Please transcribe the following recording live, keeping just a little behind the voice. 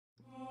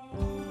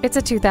It's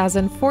a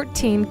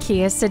 2014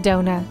 Kia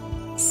Sedona.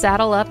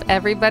 Saddle up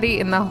everybody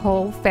in the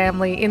whole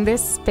family in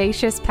this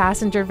spacious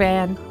passenger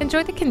van.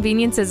 Enjoy the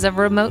conveniences of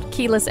remote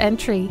keyless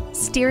entry,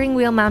 steering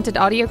wheel mounted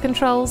audio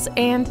controls,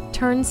 and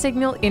turn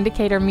signal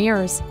indicator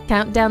mirrors.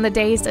 Count down the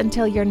days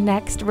until your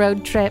next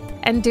road trip,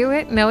 and do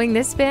it knowing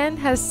this van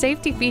has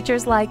safety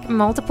features like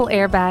multiple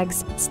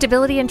airbags,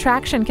 stability and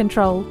traction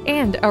control,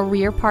 and a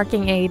rear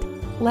parking aid.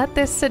 Let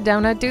this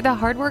Sedona do the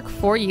hard work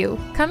for you.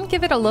 Come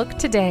give it a look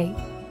today.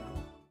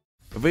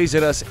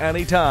 Visit us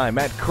anytime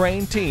at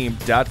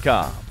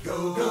crainteam.com.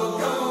 Go, go,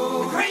 go.